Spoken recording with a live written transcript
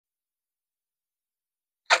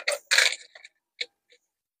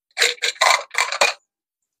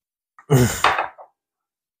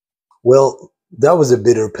Well, that was a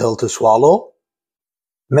bitter pill to swallow.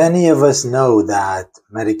 Many of us know that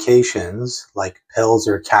medications, like pills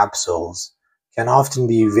or capsules, can often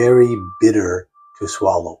be very bitter to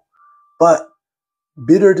swallow. But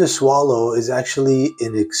bitter to swallow is actually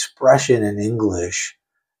an expression in English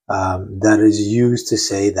that is used to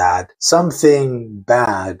say that something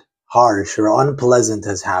bad, harsh, or unpleasant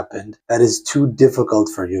has happened that is too difficult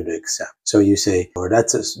for you to accept. So you say, or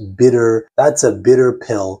that's a bitter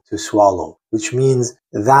pill to swallow, which means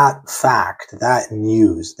that fact, that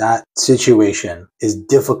news, that situation is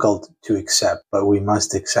difficult to accept, but we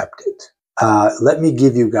must accept it. Let me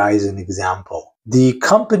give you guys an example. The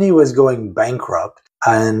company was going bankrupt,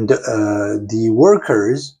 and the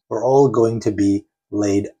workers were all going to be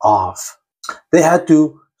laid off. They had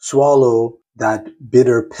to swallow that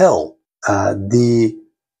bitter pill. The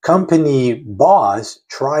company boss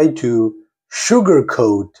tried to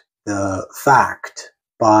sugarcoat the fact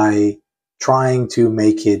by trying to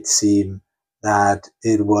make it seem that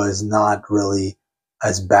it was not really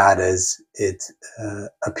as bad as it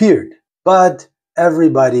appeared. But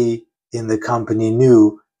everybody in the company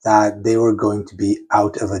knew that they were going to be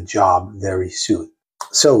out of a job very soon.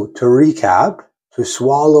 So to recap, to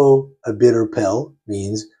swallow a bitter pill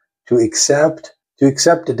means to accept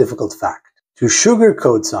a difficult fact. To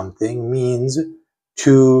sugarcoat something means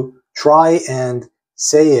to try and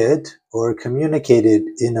say it or communicate it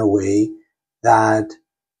in a way that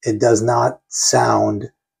it does not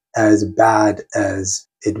sound as bad as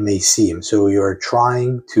it may seem. So you're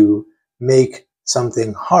trying to make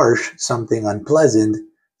something harsh, something unpleasant,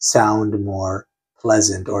 sound more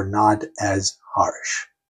pleasant or not as harsh.